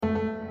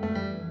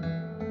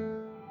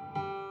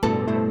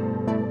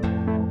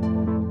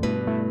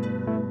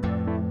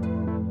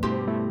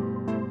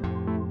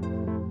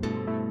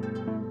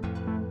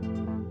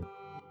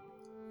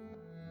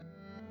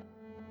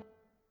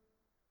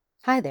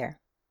Hi there.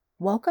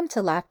 Welcome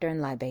to Laughter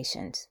and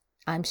Libations.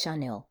 I'm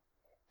Chanel,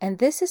 and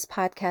this is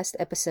podcast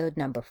episode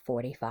number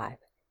 45.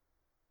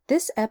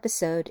 This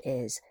episode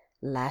is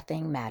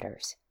Laughing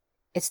Matters.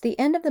 It's the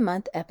end of the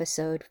month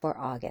episode for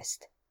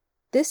August.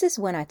 This is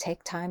when I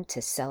take time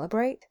to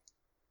celebrate,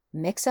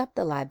 mix up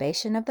the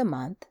libation of the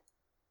month,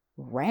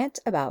 rant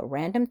about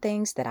random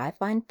things that I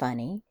find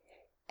funny,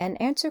 and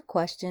answer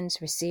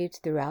questions received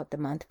throughout the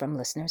month from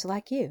listeners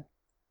like you.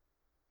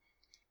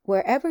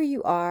 Wherever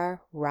you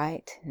are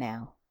right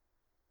now,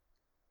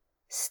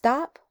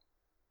 stop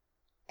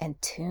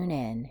and tune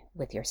in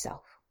with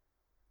yourself.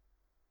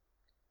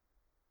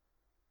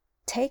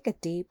 Take a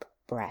deep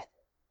breath.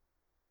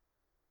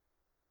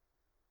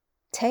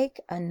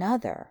 Take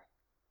another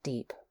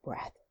deep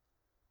breath.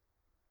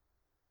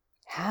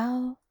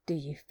 How do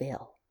you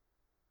feel?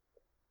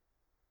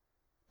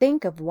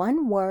 Think of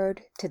one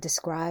word to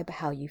describe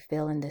how you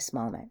feel in this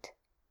moment.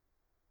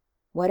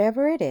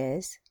 Whatever it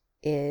is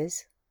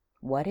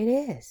what it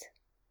is.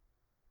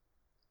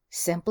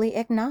 Simply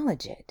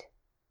acknowledge it.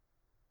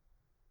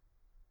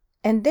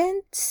 And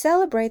then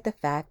celebrate the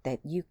fact that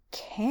you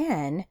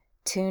can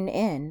tune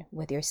in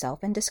with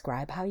yourself and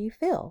describe how you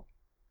feel.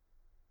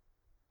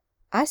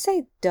 I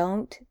say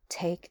don't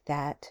take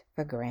that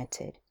for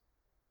granted,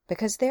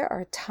 because there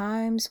are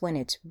times when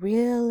it's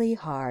really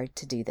hard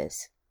to do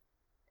this.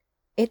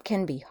 It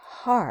can be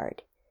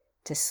hard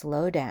to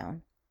slow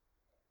down.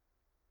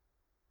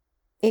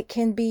 It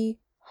can be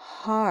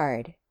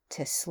hard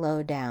to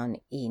slow down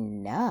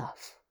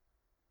enough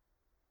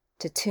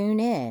to tune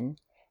in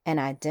and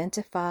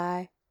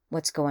identify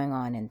what's going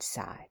on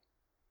inside.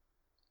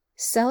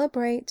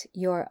 Celebrate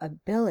your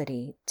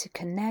ability to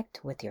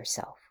connect with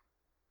yourself.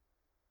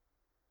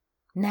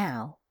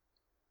 Now,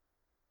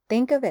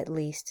 think of at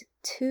least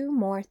 2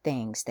 more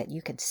things that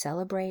you can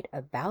celebrate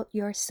about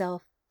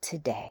yourself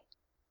today.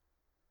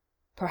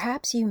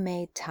 Perhaps you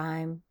made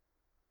time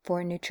for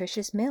a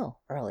nutritious meal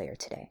earlier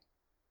today.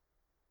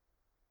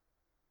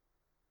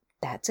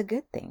 That's a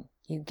good thing.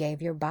 You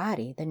gave your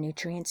body the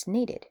nutrients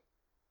needed.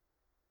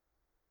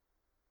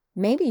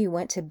 Maybe you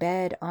went to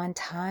bed on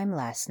time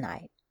last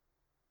night.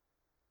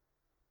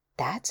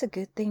 That's a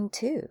good thing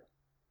too.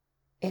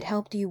 It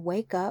helped you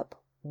wake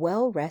up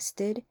well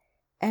rested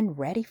and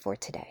ready for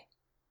today.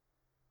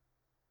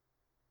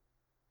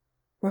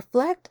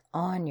 Reflect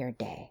on your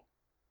day.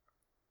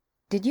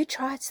 Did you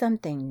try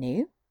something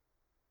new?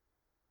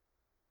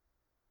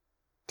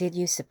 Did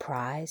you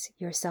surprise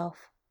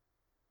yourself?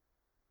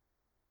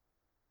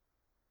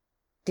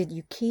 Did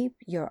you keep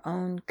your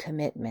own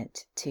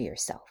commitment to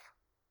yourself?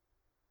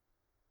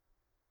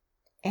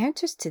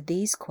 Answers to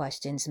these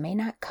questions may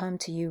not come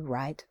to you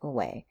right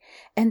away,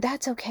 and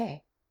that's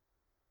okay.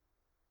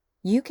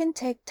 You can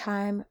take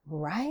time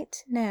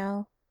right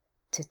now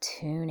to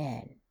tune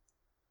in.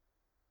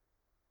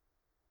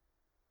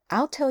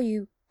 I'll tell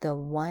you the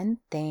one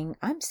thing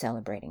I'm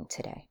celebrating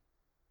today.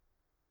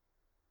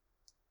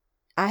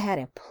 I had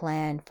a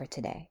plan for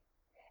today,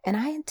 and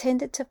I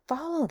intended to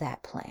follow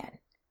that plan.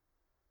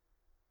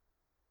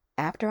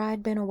 After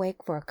I'd been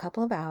awake for a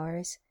couple of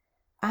hours,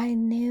 I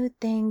knew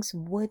things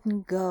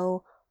wouldn't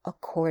go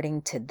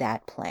according to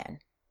that plan.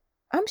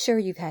 I'm sure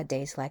you've had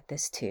days like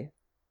this too.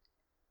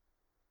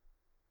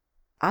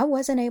 I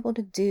wasn't able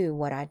to do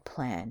what I'd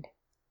planned,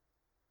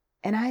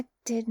 and I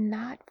did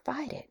not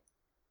fight it.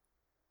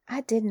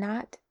 I did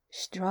not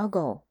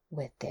struggle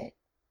with it.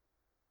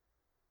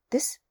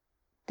 This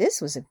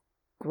was a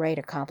great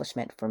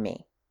accomplishment for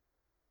me.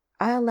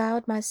 I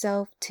allowed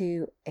myself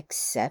to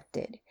accept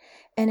it,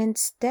 and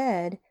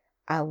instead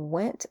I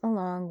went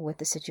along with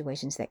the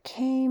situations that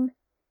came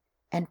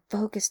and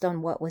focused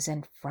on what was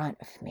in front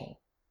of me.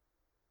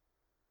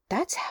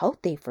 That's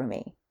healthy for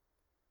me.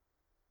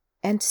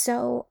 And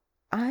so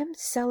I'm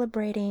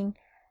celebrating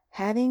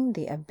having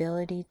the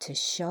ability to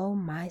show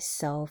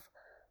myself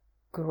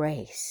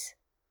grace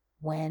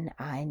when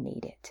I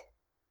need it.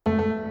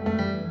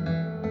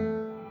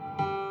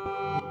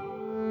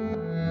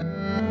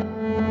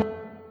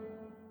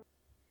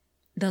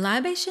 The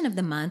libation of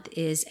the month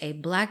is a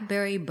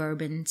blackberry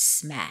bourbon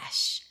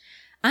smash.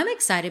 I'm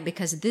excited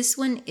because this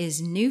one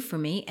is new for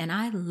me and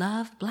I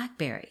love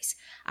blackberries.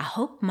 I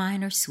hope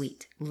mine are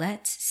sweet.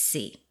 Let's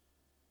see.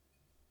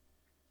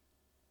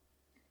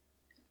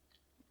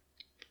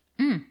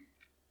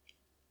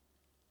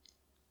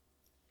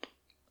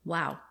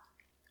 Wow.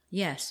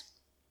 Yes.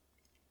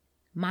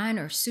 Mine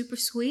are super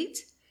sweet.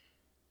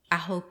 I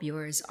hope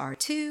yours are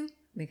too,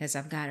 because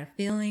I've got a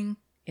feeling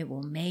it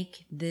will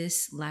make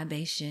this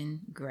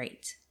libation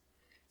great.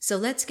 So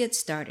let's get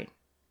started.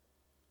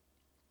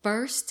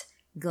 First,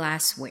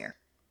 glassware.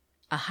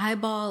 A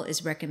highball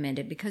is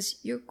recommended because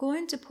you're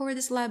going to pour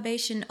this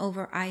libation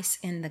over ice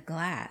in the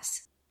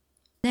glass.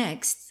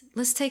 Next,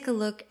 let's take a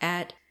look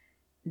at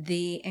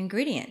the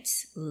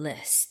ingredients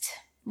list.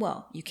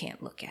 Well, you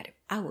can't look at it.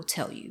 I will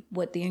tell you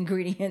what the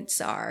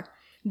ingredients are.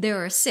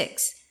 There are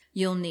 6.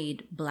 You'll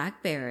need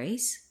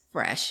blackberries,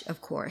 fresh, of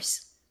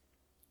course,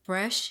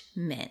 fresh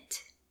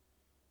mint,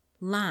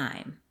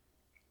 lime,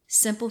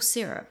 simple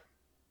syrup,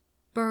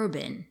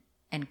 bourbon,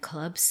 and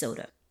club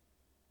soda.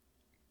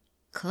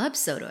 Club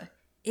soda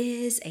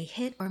is a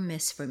hit or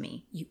miss for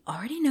me. You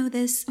already know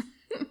this.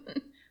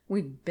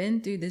 We've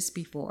been through this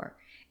before,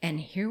 and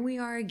here we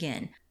are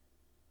again.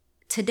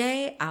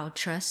 Today, I'll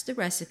trust the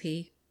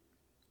recipe,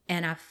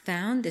 and I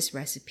found this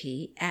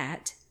recipe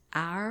at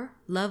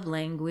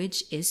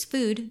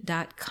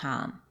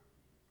ourlovelanguageisfood.com.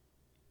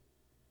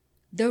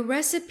 The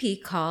recipe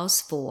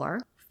calls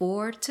for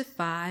 4 to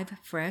 5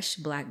 fresh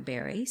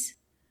blackberries,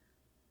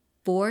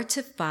 4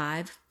 to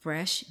 5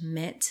 fresh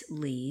mint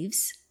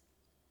leaves.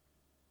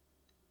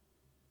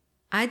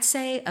 I'd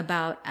say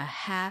about a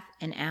half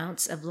an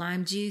ounce of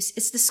lime juice.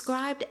 It's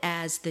described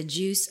as the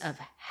juice of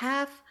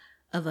half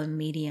of a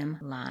medium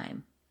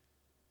lime.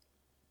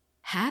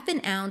 Half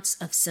an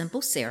ounce of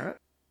simple syrup.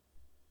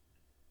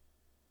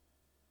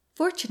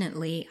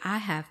 Fortunately, I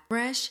have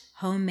fresh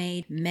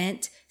homemade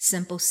mint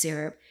simple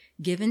syrup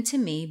given to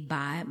me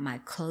by my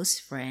close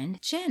friend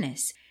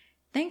Janice.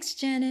 Thanks,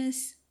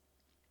 Janice.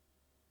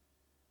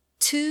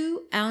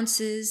 2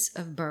 ounces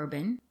of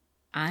bourbon.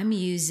 I'm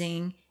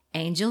using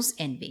Angel's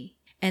Envy.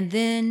 And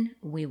then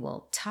we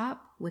will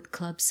top with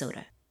club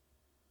soda.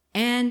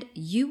 And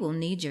you will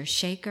need your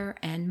shaker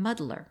and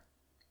muddler.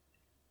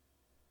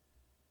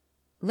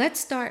 Let's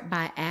start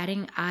by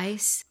adding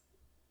ice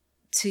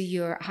to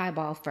your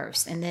highball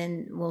first, and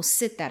then we'll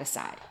set that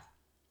aside.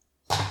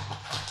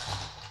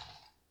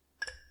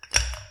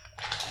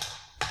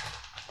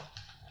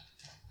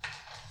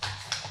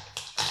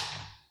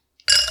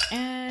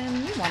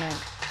 And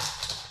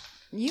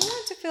you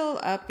want to fill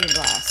up your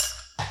glass.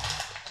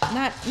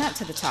 Not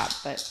to the top,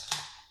 but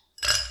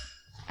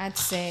I'd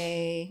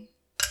say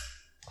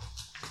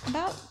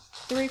about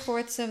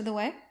 3/4 of the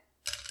way.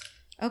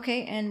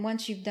 Okay, and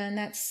once you've done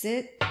that,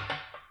 sit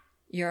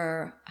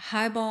your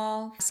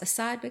highball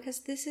aside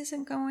because this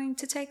isn't going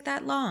to take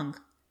that long.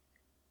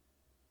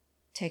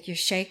 Take your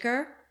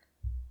shaker,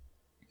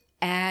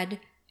 add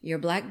your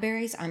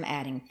blackberries. I'm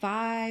adding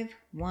 5.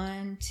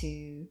 1,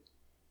 2,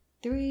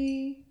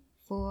 3,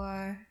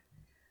 4,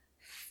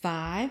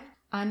 5.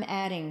 I'm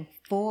adding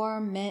 4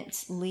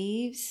 mint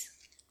leaves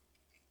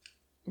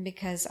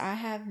because I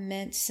have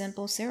mint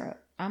simple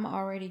syrup. I'm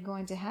already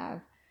going to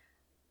have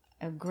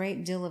a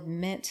great deal of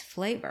mint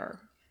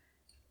flavor.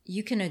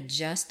 You can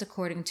adjust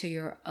according to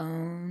your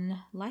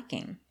own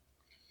liking.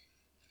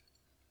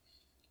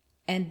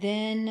 And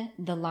then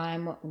the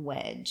lime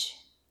wedge.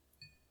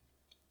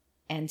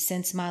 And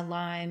since my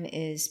lime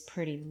is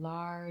pretty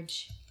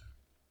large,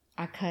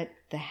 I cut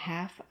the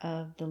half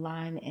of the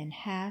lime in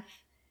half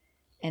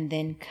and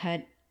then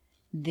cut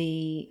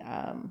I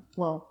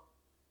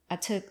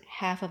took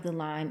half of the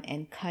lime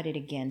and cut it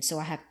again. So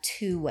I have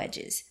 2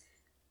 wedges.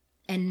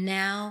 And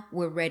now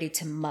we're ready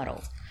to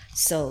muddle.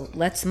 So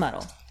let's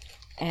muddle.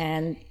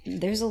 And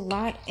there's a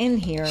lot in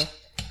here.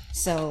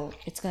 So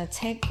it's going to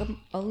take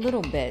a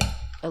little bit,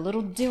 a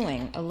little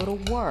doing, a little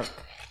work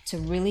to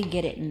really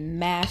get it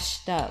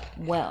mashed up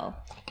well.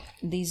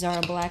 These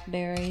are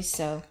blackberries,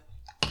 so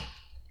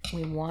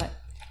we want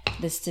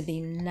this to be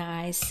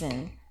nice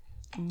and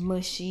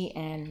mushy,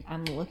 and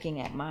I'm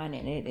looking at mine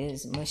and it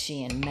is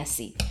mushy and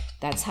messy.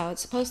 That's how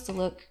it's supposed to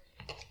look.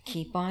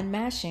 Keep on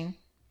mashing.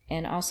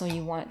 And also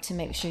you want to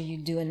make sure you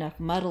do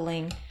enough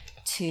muddling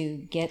to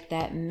get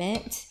that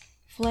mint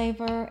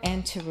flavor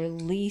and to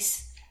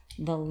release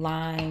the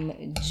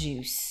lime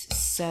juice.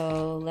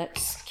 So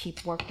let's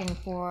keep working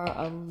for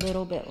a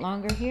little bit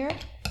longer here.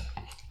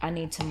 I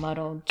need to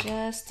muddle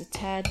just a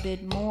tad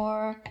bit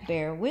more.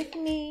 Bear with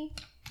me.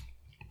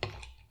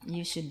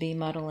 You should be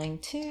muddling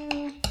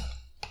too.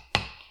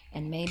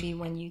 And maybe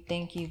when you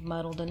think you've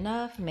muddled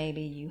enough,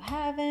 maybe you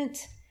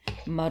haven't.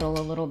 Muddle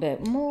a little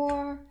bit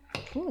more.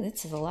 Ooh,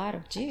 this is a lot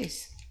of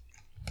juice.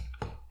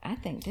 I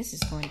think this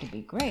is going to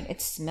be great. It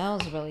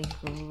smells really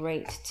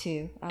great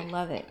too. I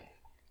love it.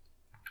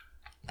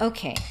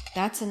 Okay,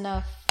 that's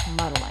enough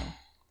muddling.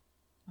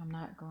 I'm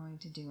not going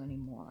to do any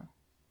more.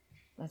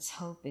 Let's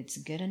hope it's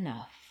good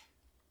enough.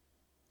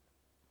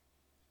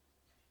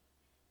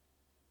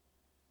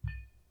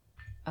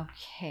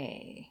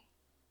 Okay.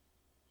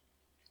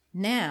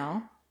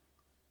 Now,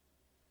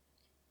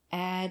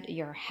 add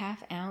your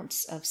half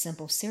ounce of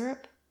simple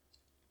syrup,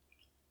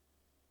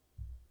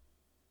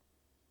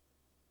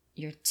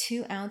 your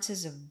 2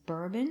 ounces of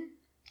bourbon,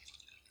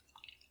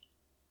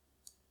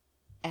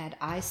 add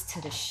ice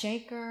to the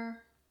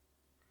shaker.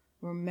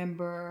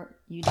 Remember,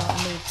 you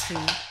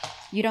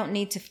don't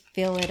need to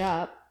fill it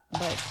up,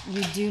 but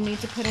you do need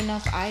to put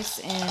enough ice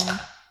in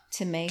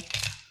to make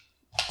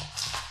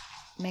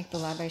the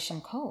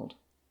libation cold.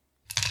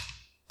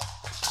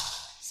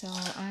 So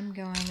I'm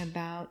going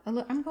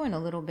a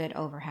little bit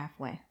over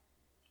halfway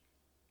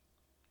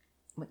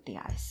with the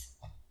ice.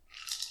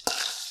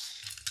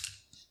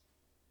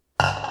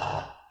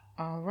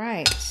 All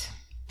right.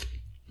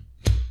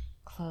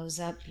 Close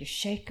up your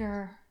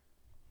shaker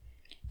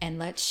and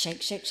let's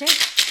shake, shake,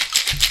 shake.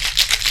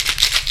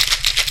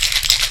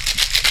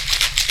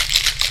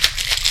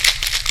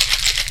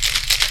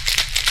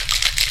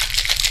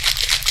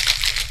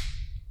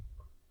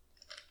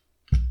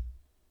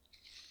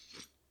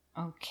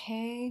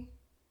 Okay,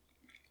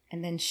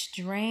 and then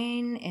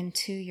strain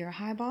into your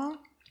highball.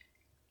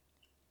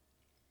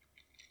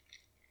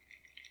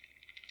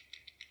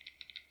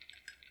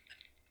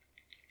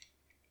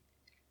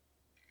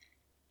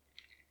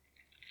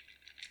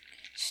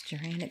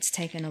 Strain, it's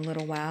taken a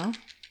little while.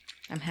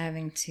 I'm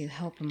having to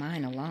help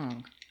mine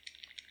along.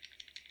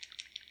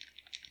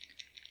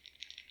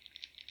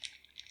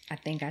 I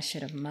think I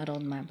should have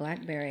muddled my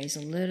blackberries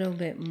a little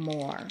bit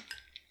more.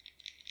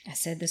 I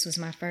said this was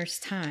my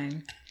first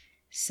time,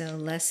 so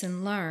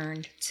lesson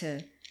learned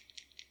to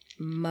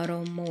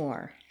muddle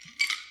more.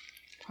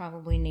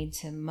 Probably need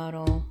to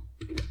muddle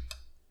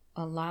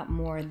a lot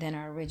more than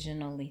I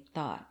originally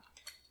thought,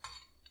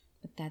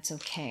 but that's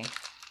okay.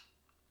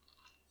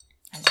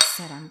 As I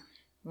said, I'm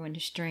going to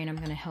strain. I'm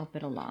going to help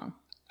it along.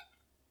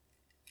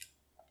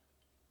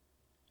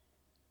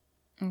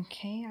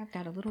 Okay, I've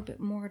got a little bit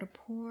more to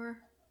pour.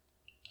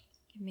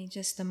 Give me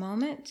just a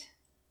moment.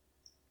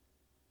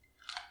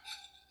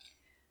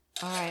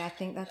 All right, I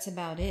think that's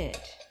about it.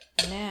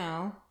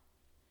 Now,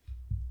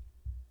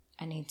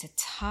 I need to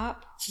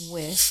top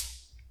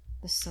with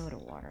the soda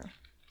water.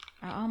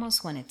 I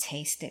almost want to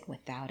taste it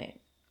without it.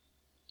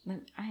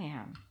 But I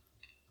am.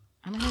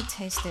 I'm going to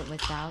taste it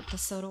without the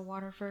soda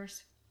water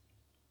first.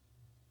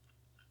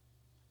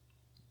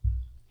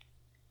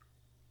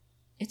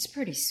 It's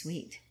pretty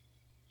sweet.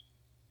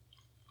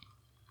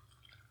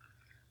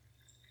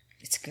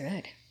 It's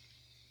good.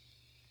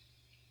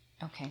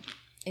 Okay,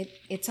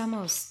 it's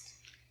almost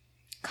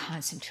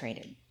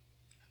concentrated.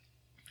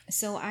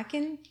 So I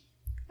can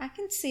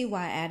see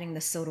why adding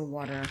the soda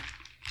water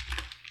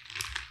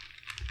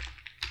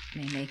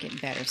may make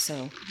it better.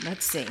 So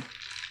let's see.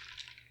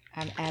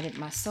 I've added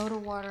my soda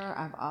water.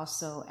 I've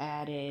also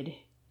added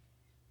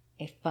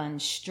a fun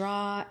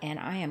straw, and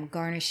I am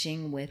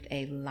garnishing with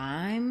a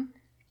lime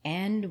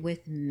and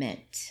with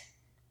mint.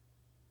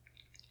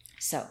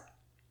 So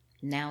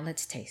now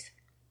let's taste.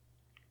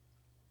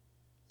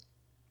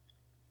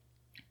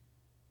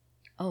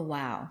 Oh,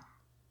 wow.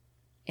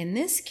 In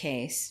this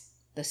case,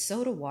 the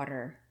soda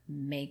water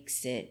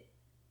makes it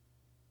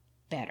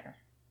better.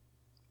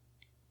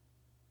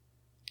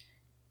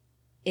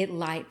 It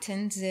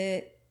lightens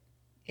it.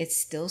 It's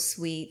still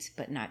sweet,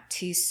 but not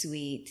too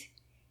sweet.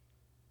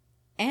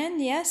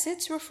 And yes,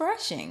 it's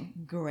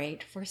refreshing.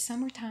 Great for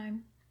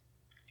summertime.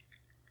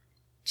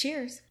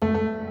 Cheers.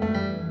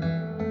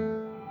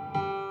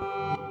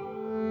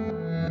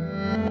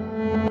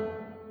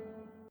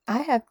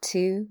 I have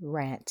 2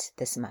 rants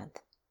this month.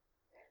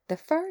 The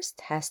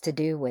first has to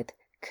do with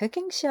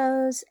cooking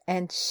shows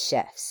and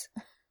chefs.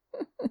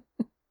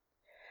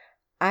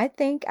 I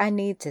think I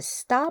need to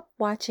stop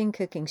watching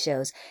cooking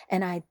shows,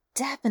 and I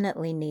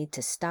definitely need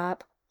to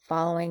stop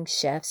following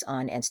chefs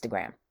on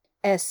Instagram,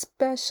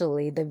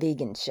 especially the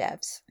vegan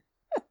chefs.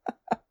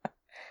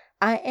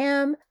 I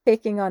am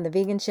picking on the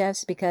vegan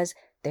chefs because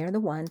they're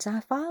the ones I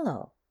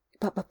follow.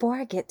 But before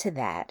I get to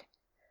that,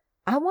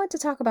 I want to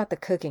talk about the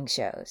cooking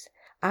shows.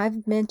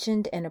 I've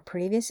mentioned in a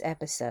previous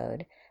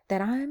episode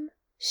that I'm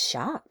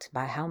shocked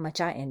by how much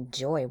I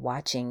enjoy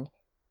watching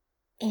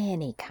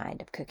any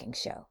kind of cooking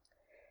show.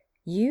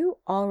 You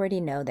already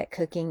know that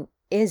cooking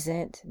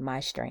isn't my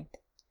strength.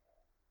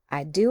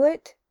 I do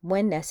it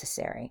when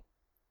necessary.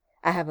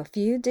 I have a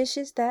few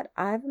dishes that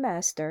I've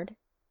mastered.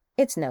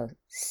 It's no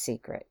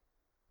secret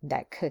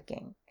that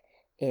cooking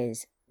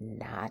is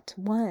not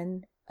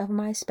one of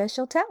my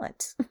special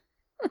talents.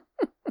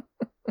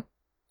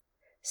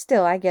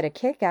 Still, I get a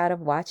kick out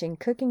of watching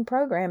cooking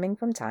programming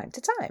from time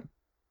to time.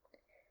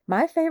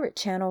 My favorite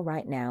channel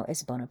right now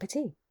is Bon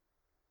Appetit.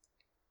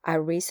 I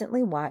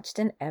recently watched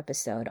an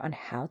episode on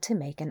how to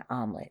make an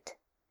omelet.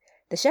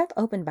 The chef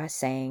opened by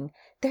saying,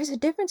 there's a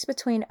difference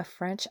between a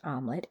French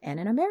omelet and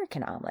an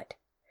American omelet.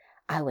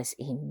 I was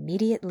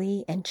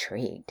immediately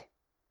intrigued.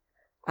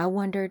 I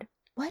wondered,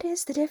 what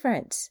is the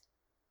difference?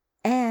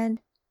 And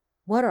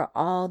what are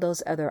all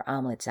those other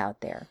omelets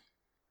out there?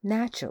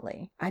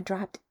 Naturally, I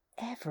dropped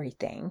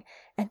everything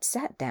and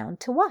sat down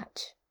to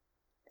watch.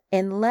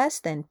 In less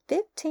than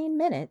 15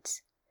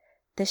 minutes,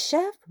 the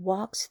chef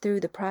walks through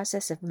the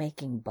process of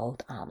making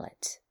both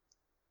omelets.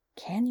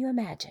 Can you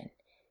imagine?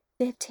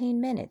 15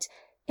 minutes.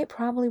 It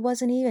probably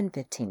wasn't even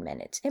 15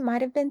 minutes. It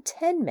might have been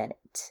 10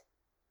 minutes.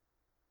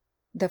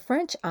 The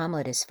French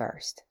omelet is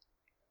first.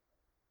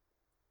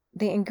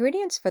 The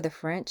ingredients for the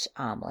French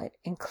omelet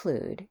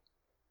include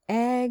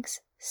eggs,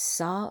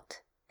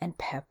 salt, and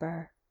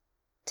pepper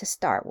to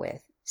start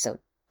with. So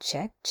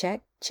check,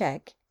 check,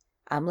 check.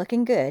 I'm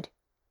looking good.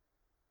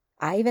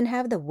 I even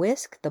have the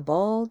whisk, the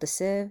bowl, the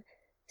sieve,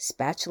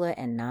 spatula,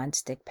 and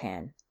nonstick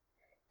pan.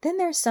 Then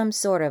there's some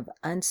sort of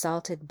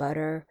unsalted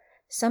butter,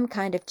 some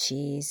kind of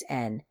cheese,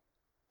 and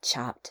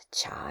chopped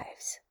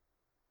chives.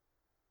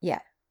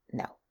 Yeah,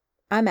 no,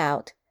 I'm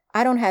out.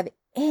 I don't have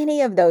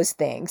any of those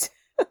things.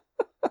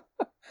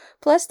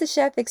 Plus, the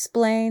chef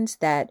explains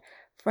that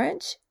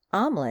French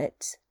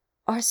omelets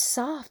are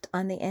soft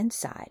on the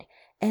inside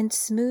and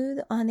smooth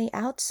on the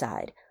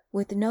outside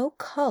with no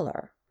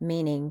color,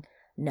 meaning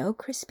no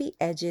crispy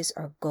edges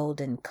or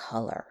golden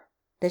color.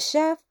 The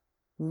chef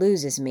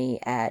loses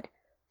me at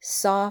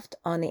soft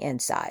on the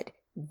inside.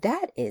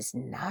 That is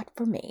not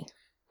for me.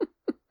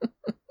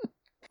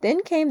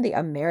 Then came the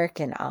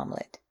American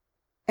omelet.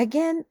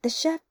 Again, the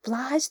chef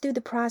flies through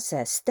the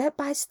process step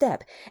by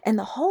step, and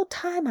the whole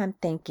time I'm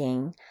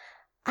thinking,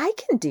 I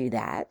can do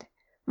that.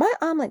 My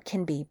omelet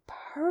can be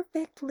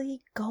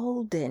perfectly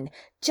golden,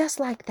 just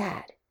like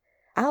that.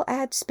 I'll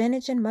add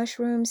spinach and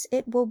mushrooms.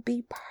 It will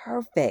be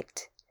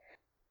perfect.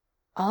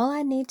 All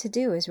I need to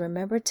do is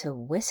remember to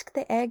whisk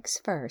the eggs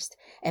first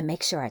and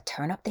make sure I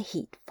turn up the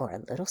heat for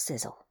a little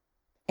sizzle.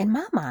 In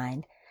my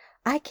mind,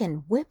 I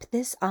can whip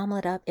this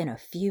omelet up in a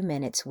few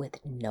minutes with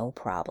no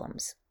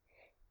problems.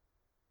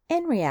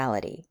 In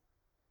reality,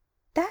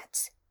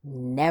 that's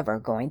never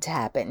going to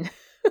happen.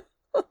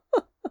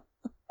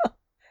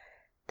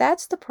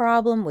 That's the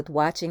problem with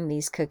watching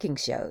these cooking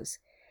shows.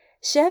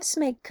 Chefs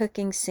make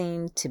cooking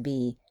seem to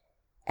be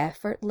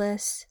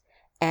effortless,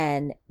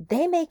 and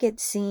they make it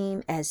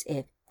seem as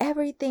if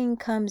everything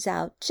comes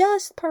out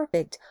just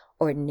perfect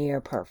or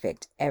near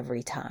perfect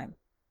every time.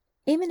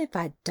 Even if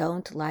I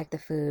don't like the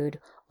food,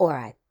 or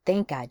I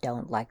think I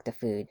don't like the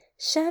food,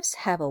 chefs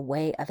have a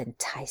way of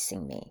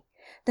enticing me.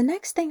 The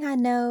next thing I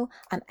know,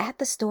 I'm at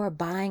the store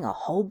buying a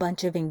whole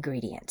bunch of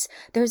ingredients.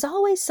 There's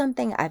always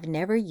something I've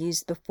never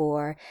used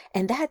before,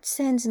 and that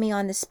sends me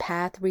on this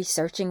path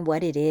researching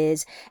what it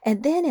is,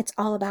 and then it's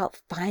all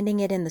about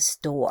finding it in the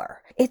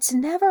store. It's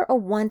never a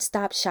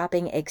one-stop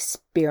shopping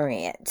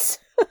experience.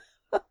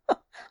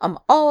 I'm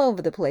all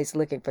over the place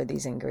looking for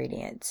these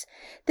ingredients.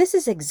 This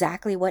is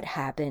exactly what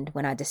happened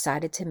when I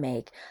decided to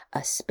make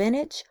a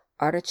spinach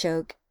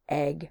artichoke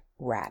egg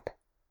wrap.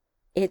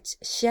 It's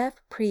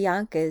Chef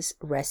Priyanka's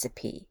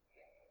recipe.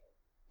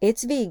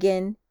 It's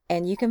vegan,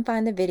 and you can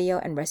find the video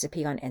and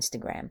recipe on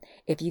Instagram.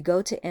 If you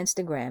go to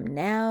Instagram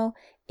now,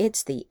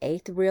 it's the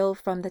 8th reel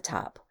from the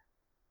top.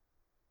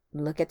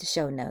 Look at the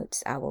show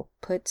notes. I will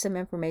put some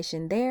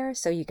information there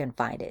so you can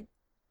find it.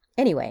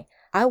 Anyway,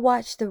 I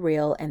watched the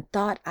reel and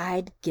thought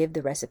I'd give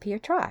the recipe a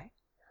try.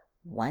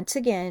 Once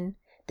again,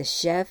 the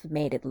chef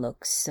made it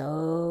look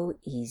so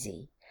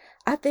easy.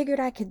 I figured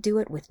I could do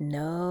it with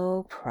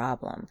no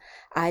problem.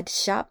 I'd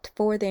shopped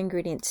for the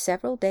ingredients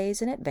several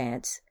days in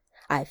advance.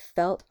 I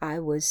felt I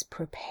was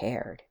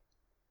prepared.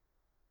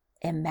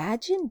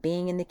 Imagine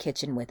being in the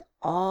kitchen with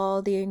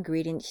all the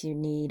ingredients you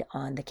need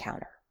on the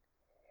counter.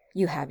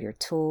 You have your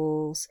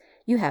tools,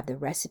 you have the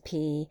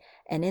recipe,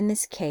 and in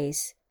this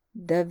case,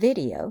 the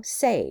video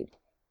saved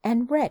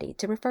and ready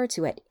to refer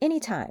to at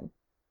any time.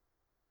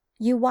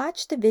 You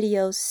watch the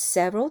video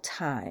several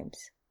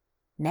times.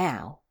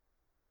 Now,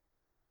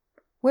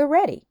 we're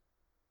ready.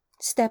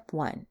 Step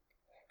 1.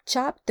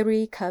 Chop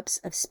 3 cups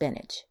of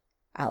spinach.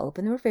 I'll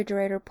open the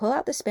refrigerator, pull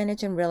out the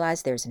spinach, and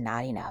realize there's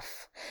not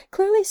enough.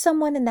 Clearly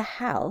someone in the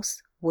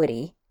house,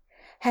 Woody,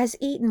 has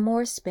eaten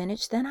more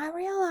spinach than I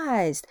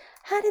realized.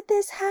 How did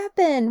this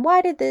happen?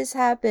 Why did this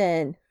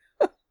happen?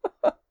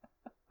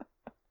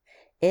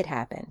 It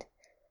happened.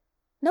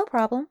 No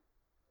problem.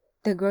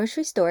 The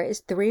grocery store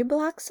is 3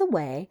 blocks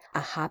away. I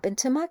hop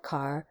into my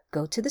car,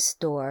 go to the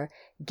store,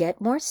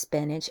 get more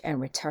spinach,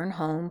 and return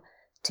home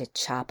to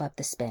chop up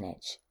the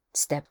spinach.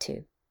 Step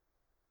 2.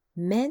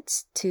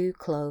 Mince 2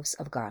 cloves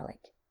of garlic.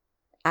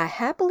 I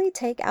happily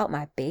take out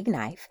my big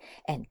knife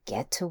and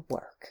get to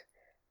work.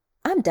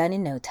 I'm done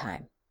in no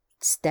time.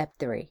 Step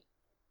 3.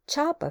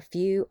 Chop a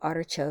few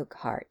artichoke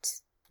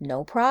hearts.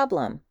 No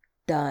problem.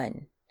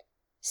 Done.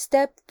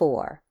 Step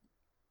 4.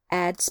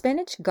 Add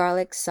spinach,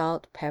 garlic,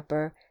 salt,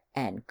 pepper,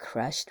 and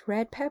crushed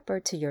red pepper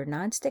to your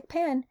nonstick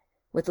pan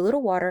with a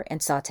little water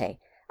and saute.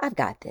 I've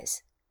got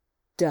this.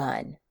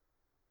 Done.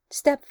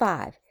 Step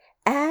 5.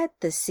 Add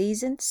the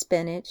seasoned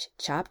spinach,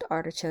 chopped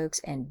artichokes,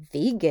 and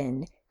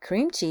vegan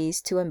cream cheese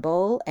to a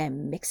bowl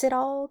and mix it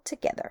all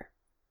together.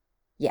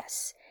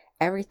 Yes,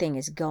 everything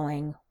is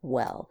going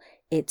well.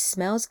 It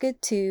smells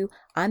good too.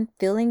 I'm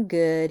feeling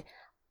good.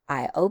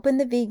 I open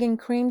the vegan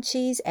cream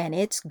cheese and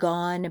it's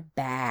gone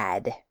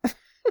bad.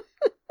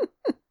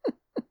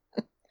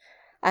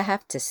 I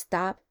have to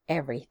stop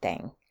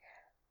everything.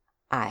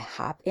 I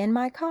hop in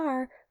my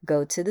car,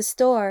 go to the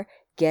store,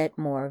 get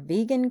more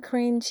vegan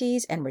cream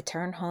cheese, and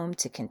return home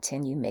to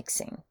continue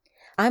mixing.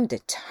 I'm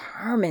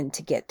determined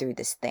to get through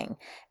this thing,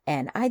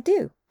 and I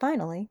do,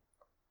 finally.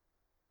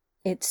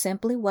 It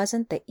simply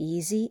wasn't the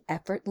easy,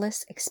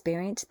 effortless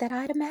experience that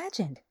I'd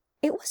imagined.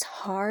 It was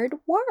hard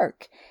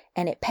work,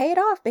 and it paid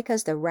off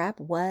because the wrap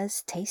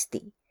was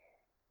tasty.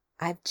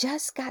 I've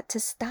just got to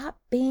stop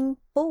being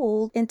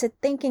fooled into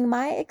thinking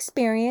my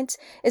experience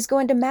is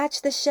going to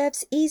match the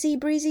chef's easy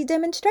breezy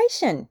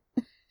demonstration.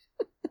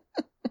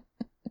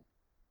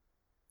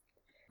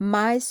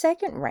 My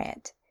second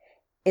rant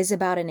is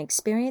about an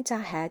experience I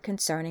had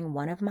concerning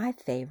one of my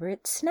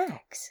favorite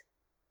snacks.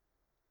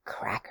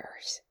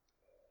 Crackers.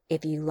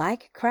 If you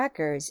like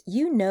crackers,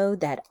 you know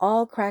that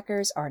all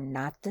crackers are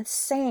not the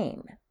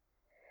same.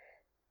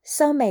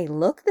 Some may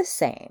look the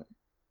same.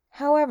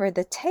 However,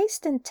 the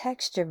taste and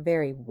texture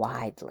vary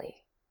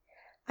widely.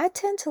 I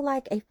tend to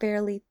like a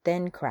fairly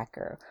thin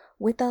cracker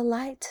with a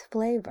light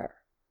flavor.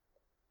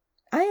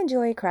 I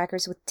enjoy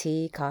crackers with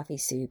tea, coffee,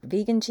 soup,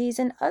 vegan cheese,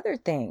 and other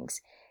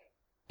things.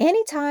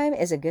 Any time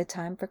is a good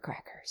time for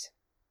crackers.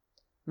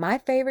 My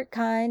favorite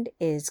kind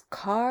is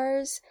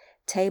Carr's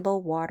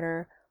Table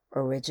Water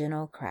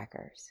Original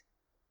Crackers.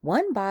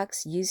 One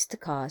box used to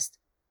cost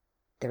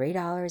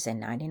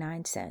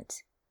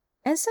 $3.99,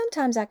 and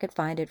sometimes I could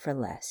find it for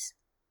less.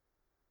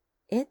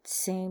 It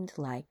seemed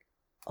like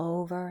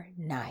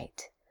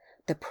overnight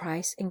the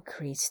price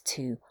increased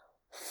to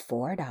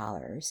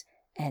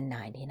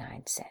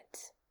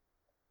 $4.99.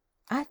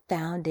 I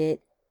found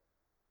it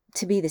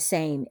to be the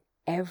same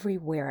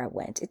everywhere I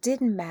went. It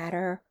didn't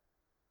matter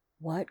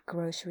what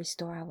grocery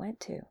store I went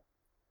to.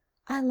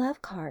 I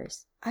love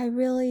Carr's. I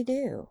really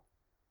do.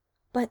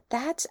 But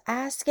that's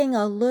asking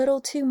a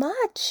little too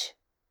much.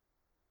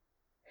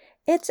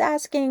 It's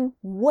asking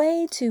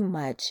way too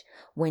much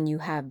when you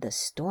have the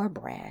store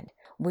brand,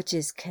 which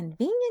is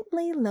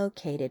conveniently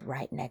located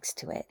right next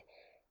to it,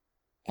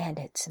 and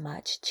it's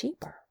much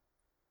cheaper.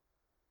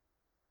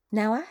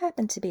 Now, I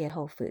happen to be at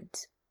Whole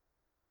Foods.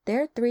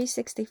 Their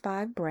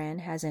 365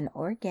 brand has an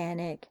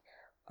organic,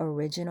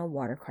 original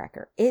water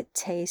cracker. It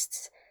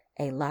tastes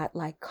a lot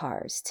like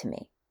Carr's to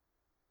me.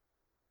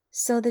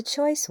 So the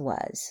choice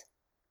was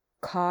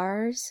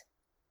Carr's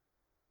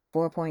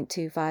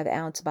 4.25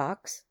 ounce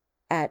box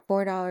at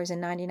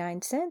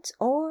 $4.99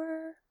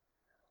 or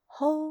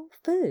Whole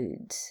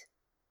Foods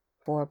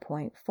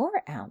 4.4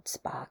 ounce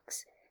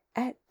box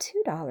at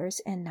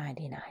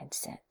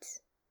 $2.99.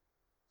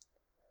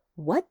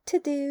 What to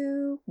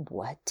do?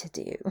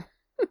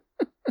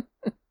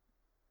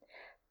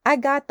 I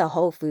got the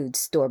Whole Foods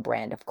store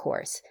brand, of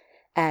course,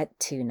 at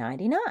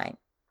 $2.99.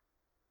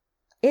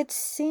 It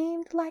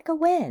seemed like a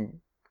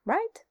win,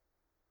 right?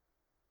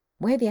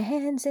 Wave your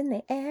hands in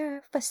the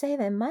air for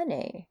saving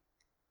money.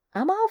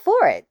 I'm all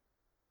for it.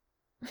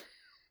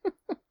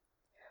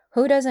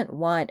 Who doesn't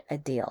want a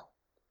deal?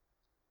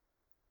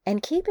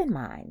 And keep in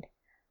mind,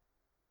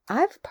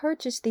 I've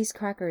purchased these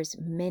crackers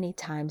many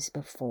times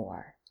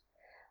before.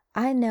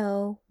 I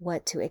know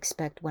what to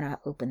expect when I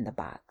open the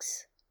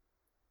box.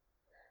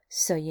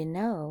 So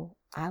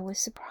I was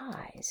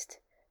surprised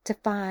to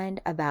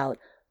find about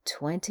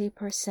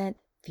 20%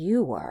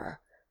 fewer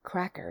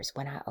crackers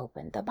when I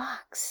opened the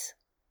box.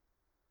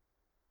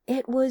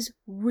 It was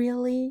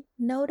really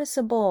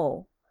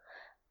noticeable.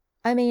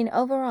 I mean,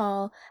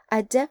 overall,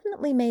 I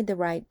definitely made the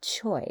right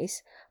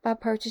choice by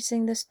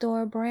purchasing the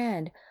store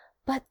brand,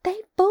 but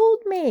they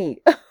fooled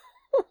me.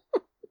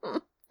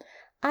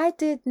 I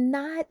did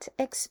not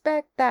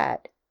expect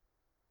that.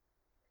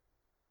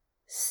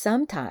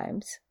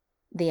 Sometimes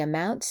the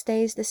amount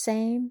stays the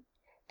same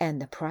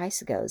and the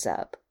price goes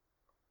up.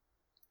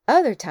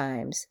 Other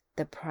times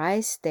the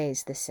price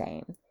stays the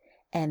same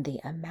and the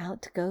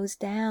amount goes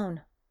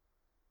down.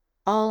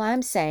 All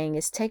I'm saying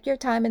is take your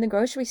time in the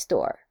grocery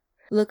store.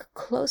 Look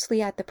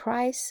closely at the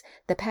price,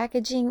 the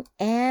packaging,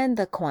 and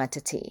the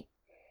quantity.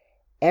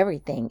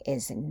 Everything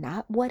is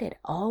not what it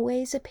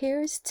always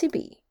appears to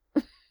be.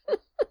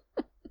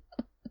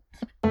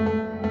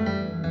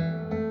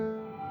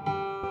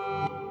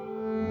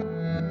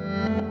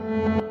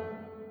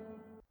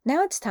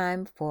 Now it's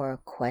time for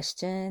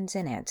questions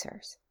and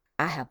answers.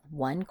 I have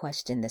one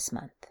question this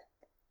month.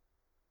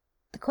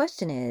 The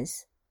question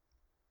is,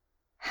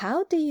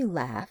 how do you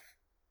laugh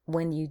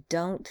when you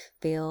don't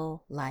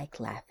feel like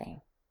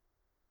laughing?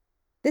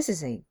 This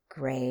is a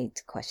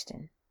great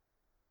question.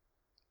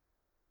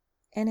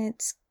 And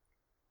it's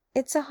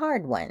a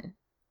hard one.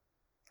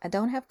 I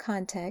don't have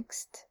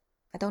context.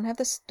 I don't have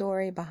the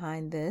story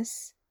behind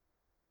this.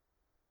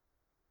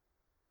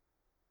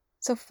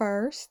 So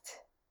first,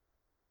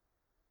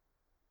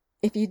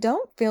 if you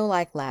don't feel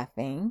like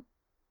laughing,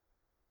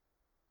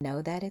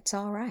 know that it's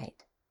all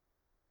right.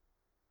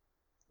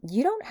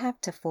 You don't have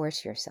to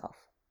force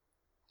yourself.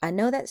 I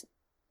know that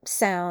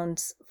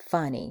sounds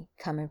funny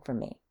coming from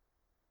me,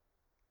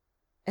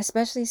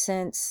 especially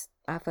since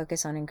I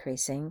focus on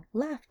increasing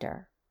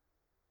laughter.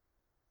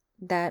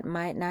 That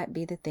might not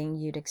be the thing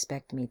you'd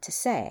expect me to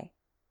say.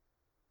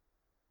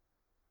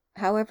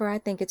 However, I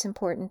think it's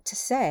important to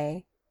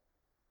say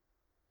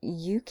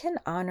you can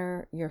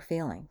honor your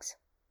feelings.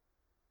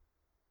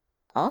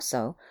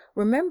 Also,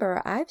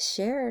 remember, I've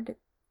shared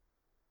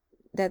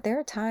that there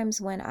are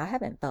times when I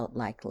haven't felt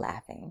like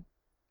laughing.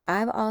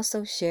 I've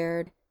also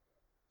shared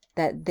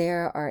that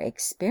there are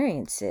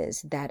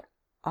experiences that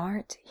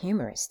aren't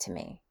humorous to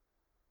me.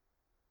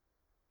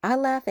 I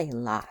laugh a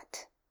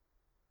lot.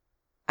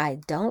 I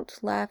don't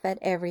laugh at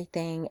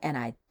everything, and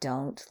I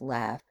don't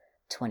laugh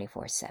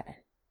 24/7.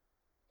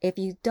 If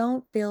you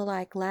don't feel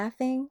like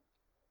laughing,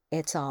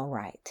 it's all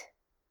right.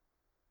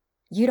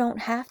 You don't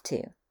have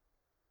to.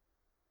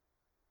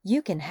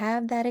 You can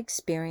have that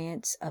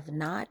experience of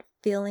not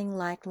feeling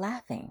like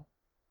laughing.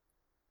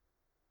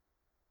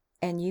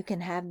 And you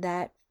can have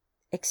that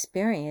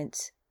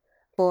experience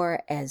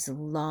for as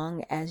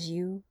long as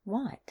you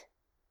want.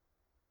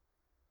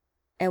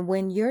 And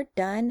when you're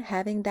done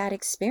having that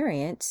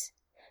experience,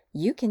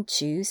 you can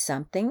choose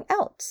something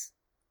else.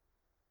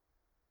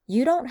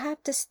 You don't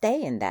have to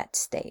stay in that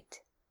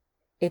state.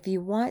 If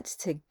you want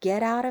to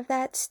get out of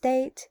that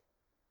state,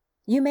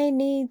 you may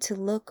need to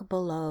look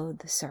below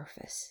the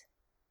surface.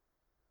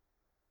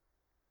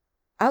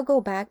 I'll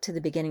go back to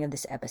the beginning of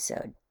this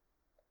episode.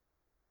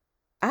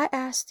 I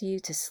asked you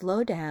to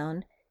slow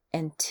down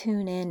and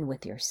tune in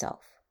with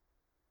yourself.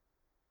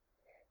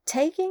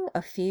 Taking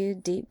a few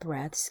deep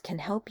breaths can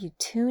help you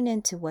tune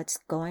into what's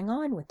going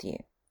on with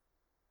you.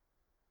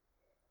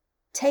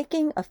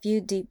 Taking a few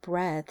deep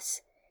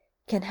breaths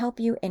can help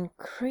you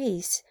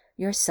increase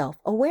your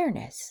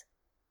self-awareness.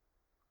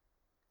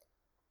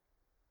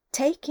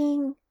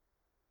 Taking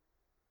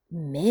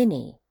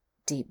many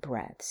deep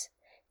breaths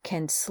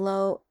can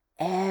slow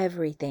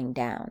everything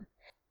down,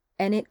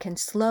 and it can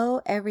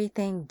slow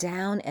everything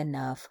down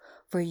enough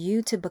for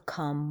you to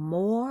become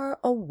more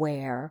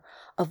aware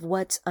of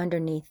what's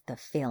underneath the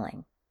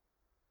feeling.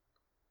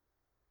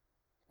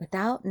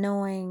 Without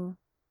knowing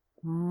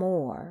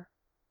more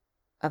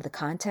of the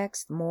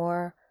context,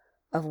 more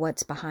of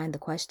what's behind the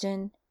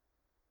question,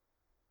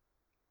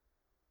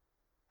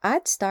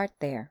 I'd start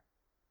there.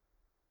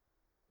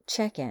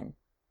 Check in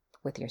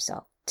with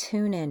yourself.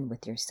 Tune in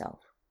with yourself.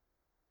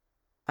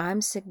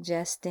 I'm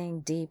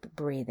suggesting deep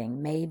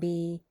breathing.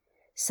 Maybe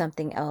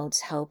something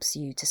else helps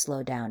you to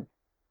slow down.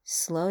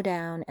 Slow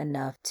down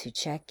enough to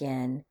check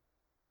in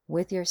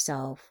with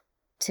yourself,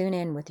 tune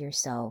in with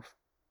yourself,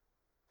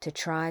 to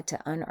try to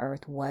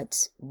unearth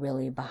what's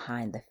really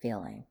behind the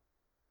feeling.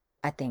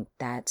 I think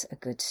that's a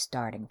good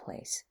starting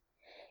place.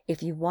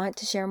 If you want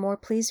to share more,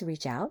 please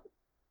reach out.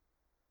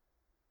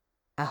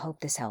 I hope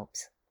this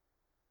helps.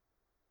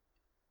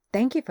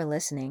 Thank you for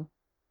listening.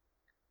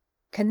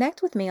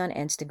 Connect with me on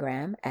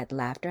Instagram at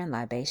Laughter and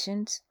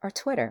Libations or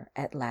Twitter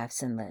at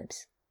Laughs and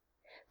Libs.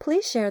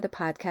 Please share the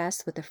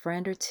podcast with a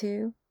friend or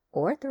two,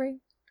 or 3,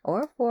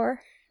 or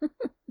 4.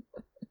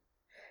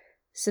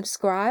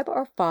 Subscribe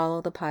or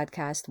follow the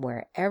podcast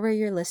wherever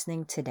you're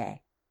listening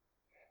today.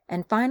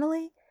 And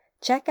finally,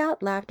 check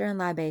out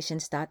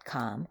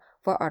laughterandlibations.com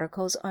for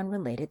articles on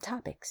related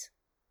topics.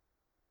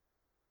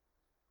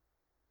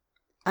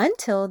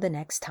 Until the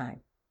next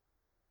time.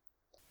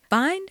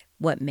 Find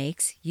what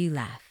makes you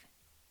laugh,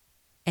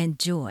 and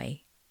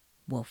joy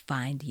will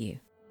find you.